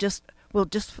then we'll just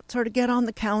sort of get on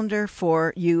the calendar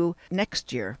for you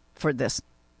next year for this.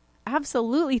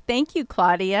 Absolutely. Thank you,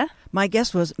 Claudia. My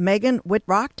guest was Megan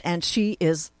Whitrock, and she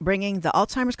is bringing the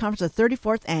Alzheimer's Conference, the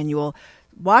 34th annual.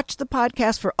 Watch the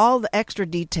podcast for all the extra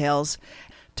details.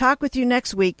 Talk with you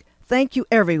next week. Thank you,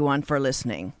 everyone, for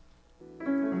listening.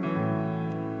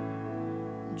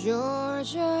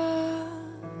 Georgia,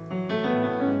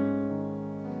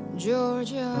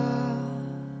 Georgia,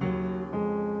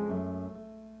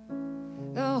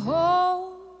 the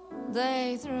whole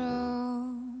day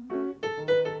through,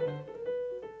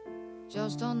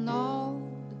 just an old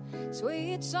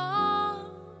sweet song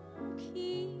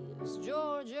keeps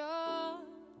Georgia.